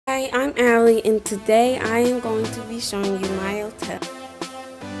Hi, I'm Allie, and today I am going to be showing you my hotel.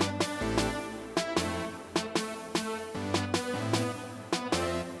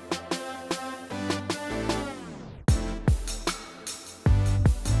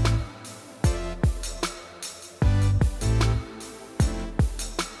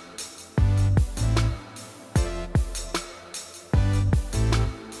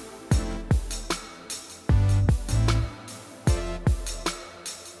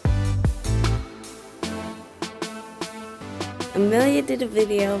 Amelia did a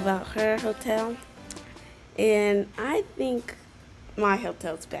video about her hotel, and I think my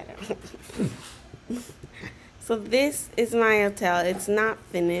hotel's better. So this is my hotel. It's not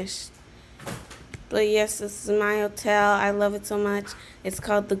finished, but yes, this is my hotel. I love it so much. It's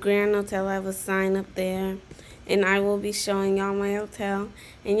called the Grand Hotel. I have a sign up there, and I will be showing y'all my hotel.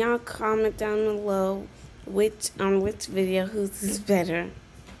 And y'all comment down below which video whose is better.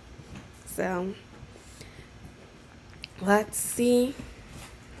 So let's see.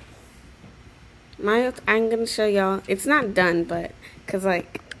 I'm gonna show y'all. It's not done, but cause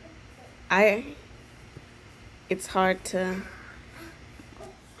it's hard to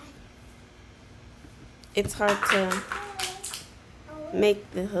make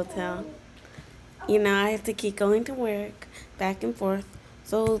the hotel. You know, I have to keep going to work back and forth.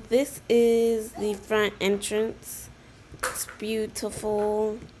 So this is the front entrance. It's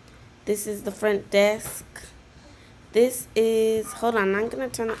beautiful. This is the front desk. This is, hold on, I'm gonna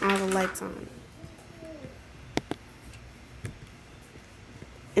turn all the lights on.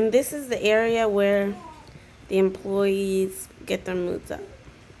 And this is the area where the employees get their moods up.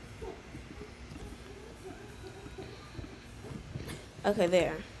 Okay,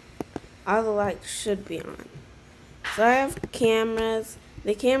 there. All the lights should be on. So I have cameras.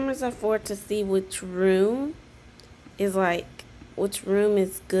 The cameras are for to see which room is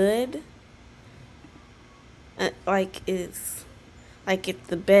good. If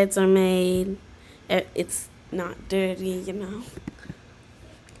the beds are made, it's not dirty, you know.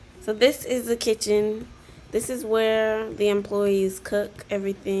 So this is the kitchen. This is where the employees cook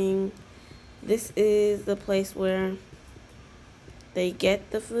everything. This is the place where they get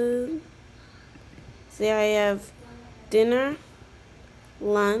the food. See, I have dinner,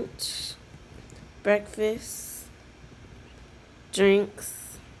 lunch, breakfast,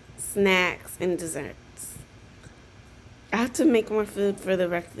 drinks, snacks, and desserts. I have to make more food for the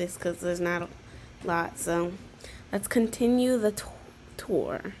breakfast because there's not a lot. So let's continue the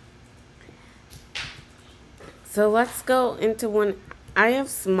tour. So let's go into one. I have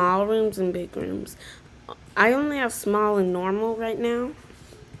small rooms and big rooms. I only have small and normal right now,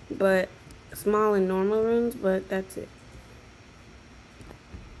 but small and normal rooms, but that's it.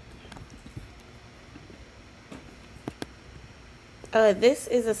 This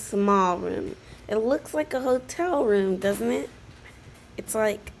is a small room. It looks like a hotel room, doesn't it? It's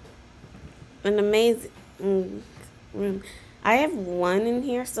like an amazing room. I have one in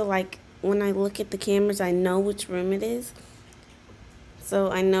here, so like when I look at the cameras, I know which room it is.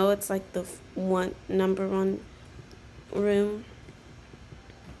 So I know it's like the number one room.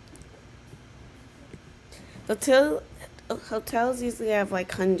 Hotels usually have like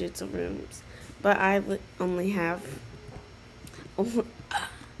hundreds of rooms, but I would only have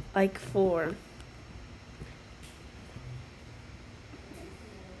like 4.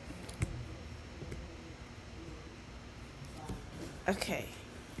 Okay,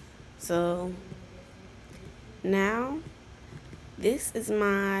 so now this is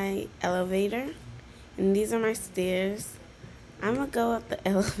my elevator, and these are my stairs. I'm gonna go up the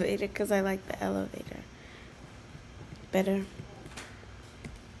elevator because I like the elevator better.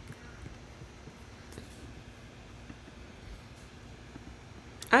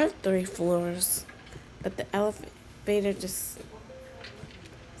 I have 3 floors, but the elevator just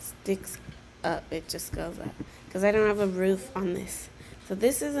sticks up. It just goes up because I don't have a roof on this. So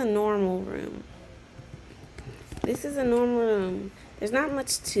this is a normal room. This is a normal room. There's not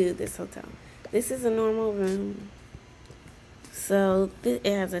much to this hotel. This is a normal room. So it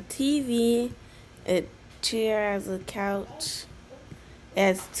has a TV, a chair, has a couch. It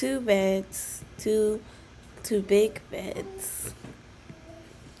has 2 beds, two big beds.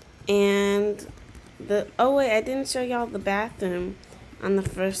 And I didn't show y'all the bathroom on the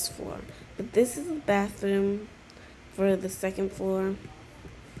first floor. But this is the bathroom for the second floor.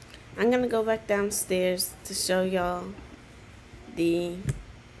 I'm gonna go back downstairs to show y'all the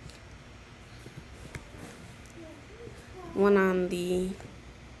one on the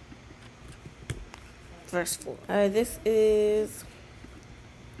first floor. This is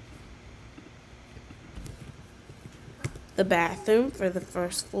the bathroom for the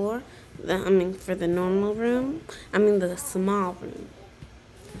first floor. For the normal room. The small room.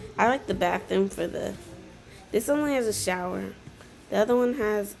 I like the bathroom for the... This only has a shower. The other one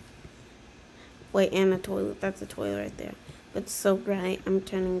has... Wait, and a toilet. That's a toilet right there. But it's so bright, I'm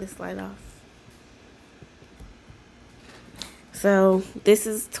turning this light off. So, this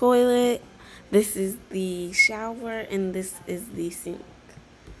is toilet, this is the shower, and this is the sink.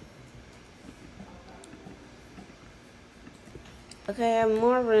 Okay, I have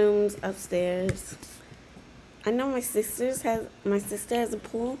more rooms upstairs. I know my sister has a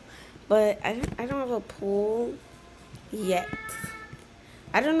pool, but I don't have a pool yet.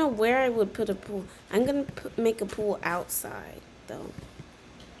 I don't know where I would put a pool. I'm gonna make a pool outside though.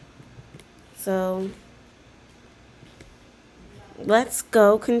 So let's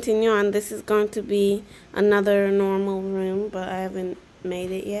go continue on. This is going to be another normal room, but I haven't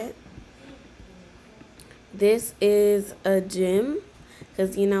made it yet. This is a gym,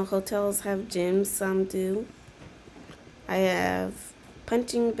 because you know hotels have gyms, some do. I have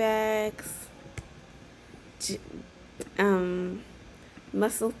punching bags,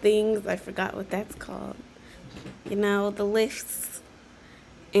 muscle things, I forgot what that's called. You know, the lifts,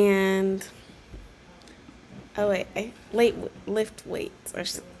 and lift weights or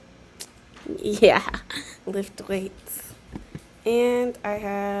something. Yeah, lift weights. And I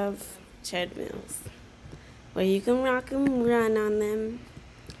have treadmills where you can rock and run on them.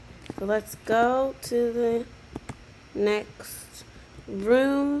 So let's go to the next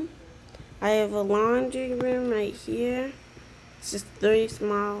room. I have a laundry room right here. It's just three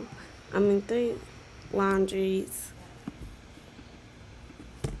laundries.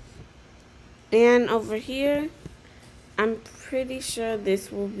 And over here, I'm pretty sure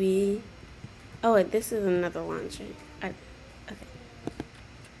this will be... Oh wait, this is another laundry. Okay.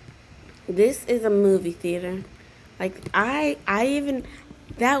 This is a movie theater. Like,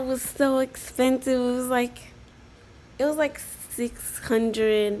 that was so expensive. It was like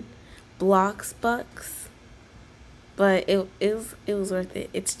 600 Bloxburg. But it was worth it.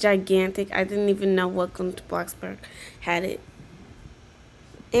 It's gigantic. I didn't even know Welcome to Bloxburg had it.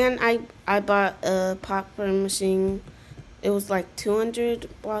 And I bought a popcorn machine. It was like 200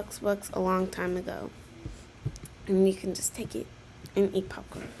 Bloxburg a long time ago. And you can just take it and eat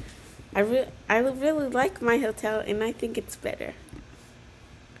popcorn. I really like my hotel, and I think it's better.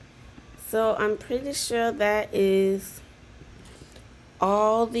 So I'm pretty sure that is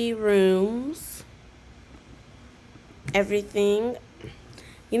all the rooms. Everything.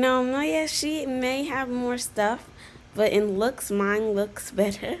 You know, Amelia, she may have more stuff, but in looks, mine looks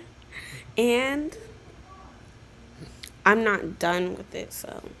better. And I'm not done with it,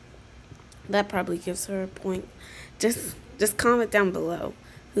 so that probably gives her a point. Just comment down below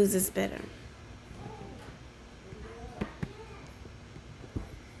whose is better.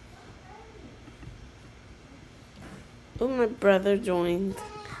 Oh, my brother joined.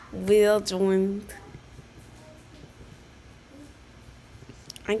 Will joined.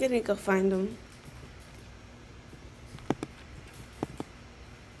 I'm gonna go find him.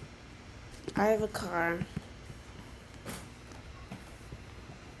 I have a car.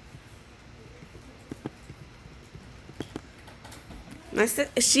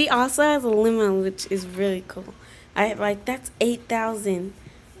 She also has a limo, which is really cool. That's 8,000.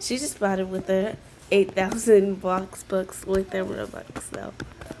 She just bought it with her 8,000 Bloxburg with their Robux, though.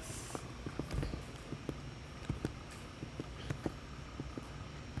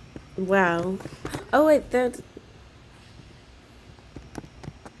 Wow. Oh wait,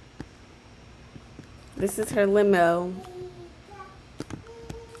 this is her limo.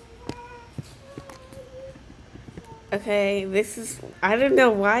 Okay, I don't know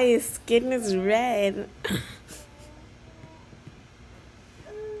why his skin is red.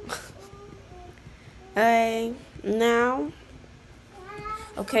 Now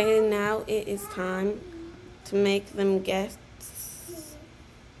it is time to make them guests.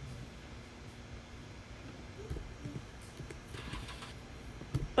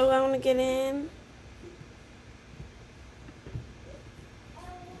 Oh, I want to get in.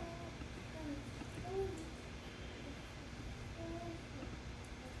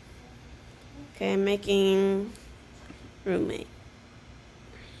 Okay, I'm making roommate.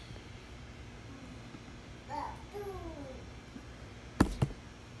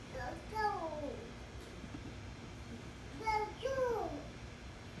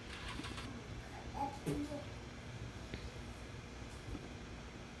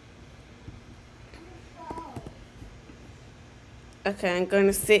 Okay, I'm going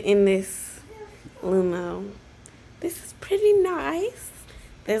to sit in this limo. This is pretty nice.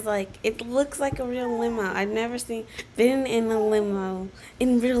 There's like, it looks like a real limo. I've never been in a limo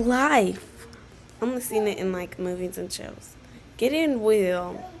in real life. I've only seen it in like movies and shows. Get in,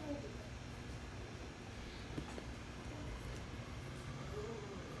 Will.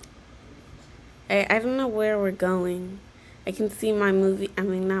 I don't know where we're going. I can see my movie, I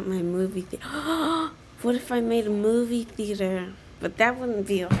mean not my movie theater. What if I made a movie theater? But that wouldn't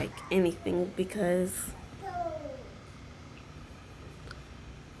be like anything because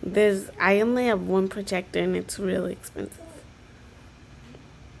I only have one projector and it's really expensive.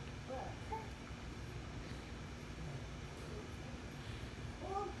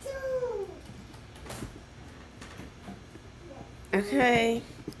 Okay,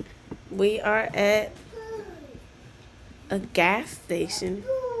 we are at a gas station.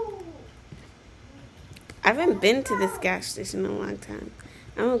 I haven't been to this gas station in a long time.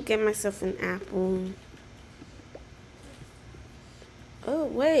 I'm gonna get myself an apple. Oh,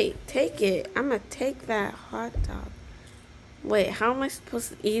 wait, take it. I'm gonna take that hot dog. Wait, how am I supposed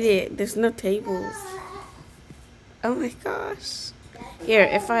to eat it? There's no tables. Oh my gosh. Here,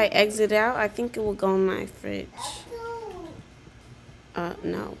 if I exit out, I think it will go in my fridge.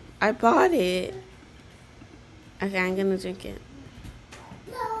 No. I bought it. Okay, I'm gonna drink it.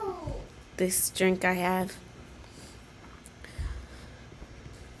 This drink I have.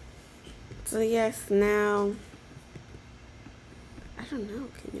 So yes, now I don't know,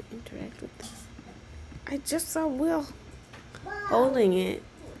 can you interact with this? I just saw Will holding it.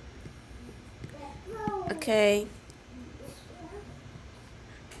 Okay.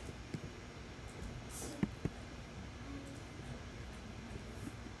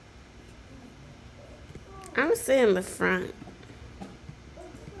 I'm gonna sit in the front.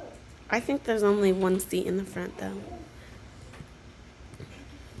 I think there's only one seat in the front though.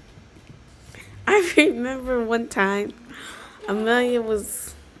 I remember one time Amelia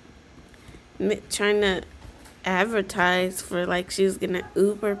was trying to advertise for like she was gonna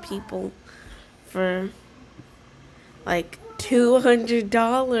Uber people for like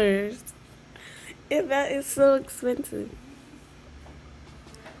 $200. And that is so expensive.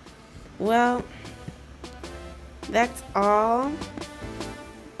 Well, that's all.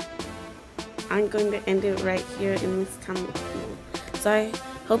 I'm going to end it right here in this time. So I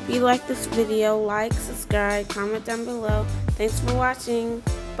hope you like this video. Like, subscribe, comment down below. Thanks for watching.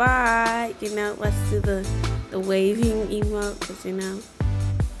 Bye. You know, let's do the waving emote because, you know,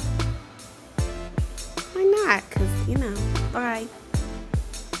 why not? Because, you know, bye.